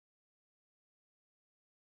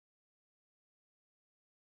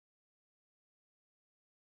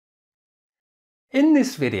In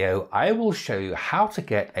this video, I will show you how to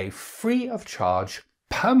get a free of charge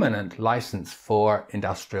permanent license for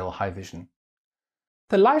Industrial HiVision.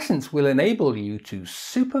 The license will enable you to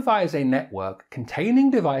supervise a network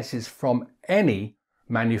containing devices from any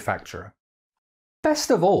manufacturer.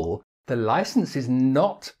 Best of all, the license is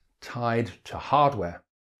not tied to hardware.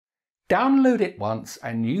 Download it once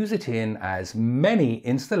and use it in as many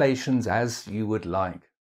installations as you would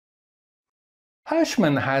like.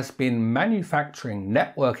 Hirschmann has been manufacturing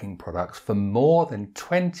networking products for more than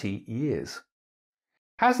 20 years.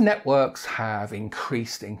 As networks have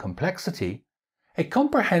increased in complexity, a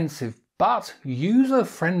comprehensive but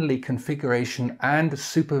user-friendly configuration and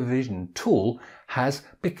supervision tool has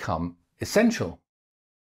become essential.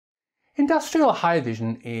 Industrial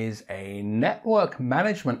HiVision is a network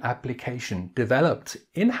management application developed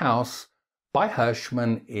in-house by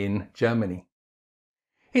Hirschmann in Germany.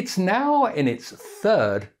 It's now in its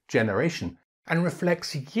third generation and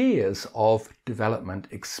reflects years of development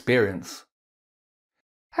experience.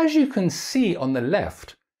 As you can see on the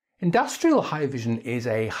left, Industrial HiVision is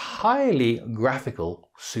a highly graphical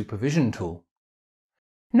supervision tool.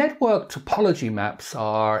 Network topology maps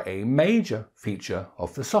are a major feature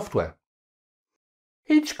of the software.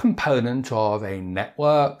 Each component of a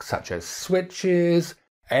network, such as switches,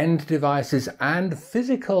 end devices, and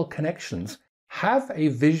physical connections, have a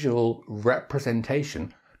visual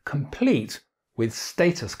representation complete with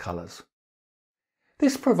status colors.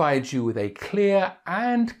 This provides you with a clear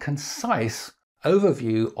and concise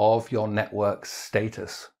overview of your network's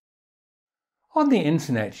status. On the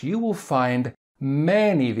internet, you will find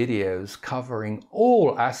many videos covering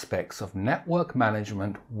all aspects of network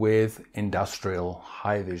management with Industrial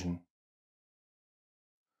HiVision.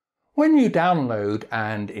 When you download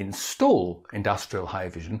and install Industrial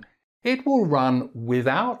HiVision, it will run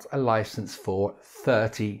without a license for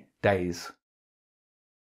 30 days.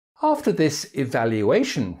 After this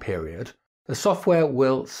evaluation period, the software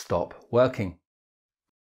will stop working.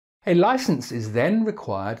 A license is then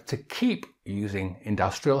required to keep using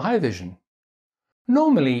Industrial HiVision.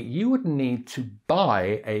 Normally, you would need to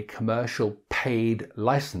buy a commercial paid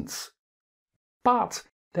license, but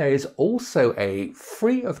there is also a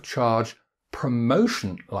free of charge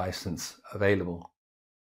promotion license available.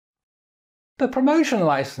 The promotion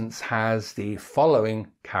license has the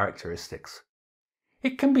following characteristics.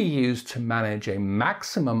 It can be used to manage a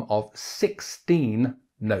maximum of 16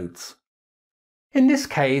 nodes. In this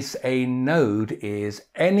case, a node is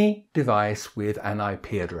any device with an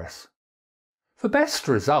IP address. For best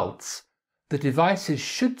results, the devices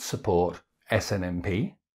should support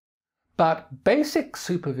SNMP, but basic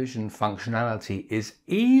supervision functionality is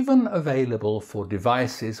even available for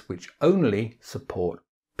devices which only support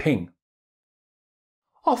ping.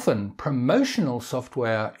 Often, promotional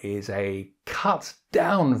software is a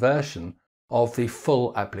cut-down version of the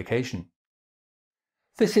full application.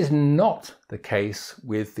 This is not the case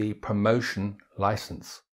with the promotion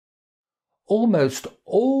license. Almost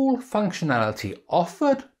all functionality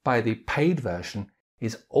offered by the paid version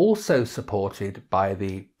is also supported by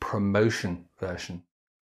the promotion version.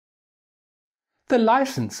 The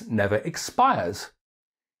license never expires.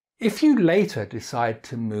 If you later decide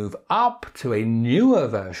to move up to a newer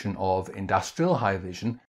version of Industrial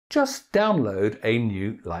HiVision, just download a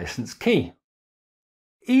new license key.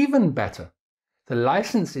 Even better, the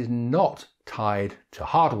license is not tied to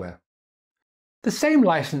hardware. The same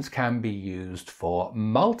license can be used for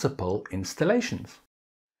multiple installations.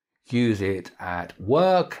 Use it at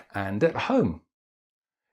work and at home.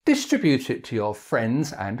 Distribute it to your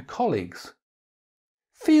friends and colleagues.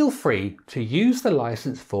 Feel free to use the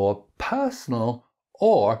license for personal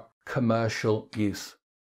or commercial use.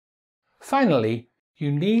 Finally,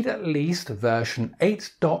 you need at least version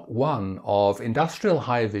 8.1 of Industrial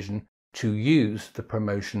HiVision to use the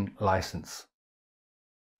promotion license.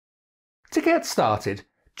 To get started,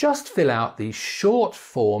 just fill out the short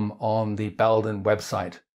form on the Belden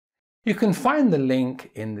website. You can find the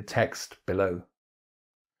link in the text below.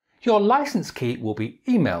 Your license key will be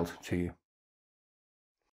emailed to you.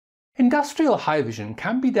 Industrial HiVision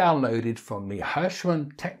can be downloaded from the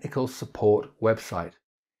Hirschmann Technical Support website.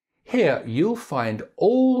 Here you'll find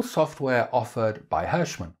all software offered by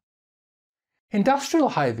Hirschmann. Industrial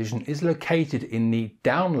HiVision is located in the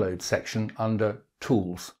Download section under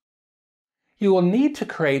Tools. You will need to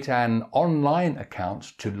create an online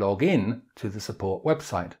account to log in to the support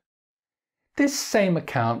website. This same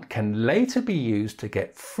account can later be used to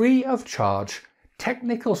get free of charge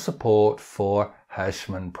technical support for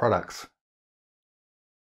Hirschmann products.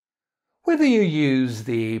 Whether you use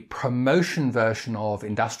the promotion version of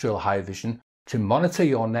Industrial HiVision to monitor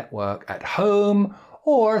your network at home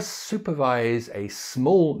or supervise a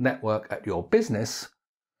small network at your business,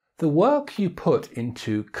 the work you put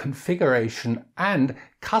into configuration and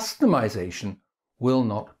customization will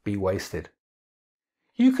not be wasted.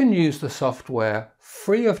 You can use the software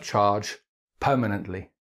free of charge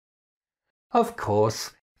permanently. Of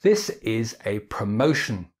course, this is a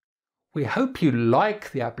promotion. We hope you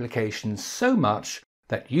like the application so much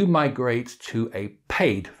that you migrate to a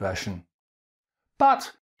paid version.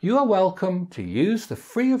 But you are welcome to use the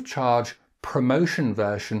free of charge promotion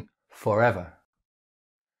version forever.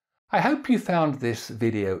 I hope you found this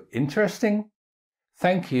video interesting.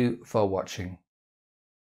 Thank you for watching.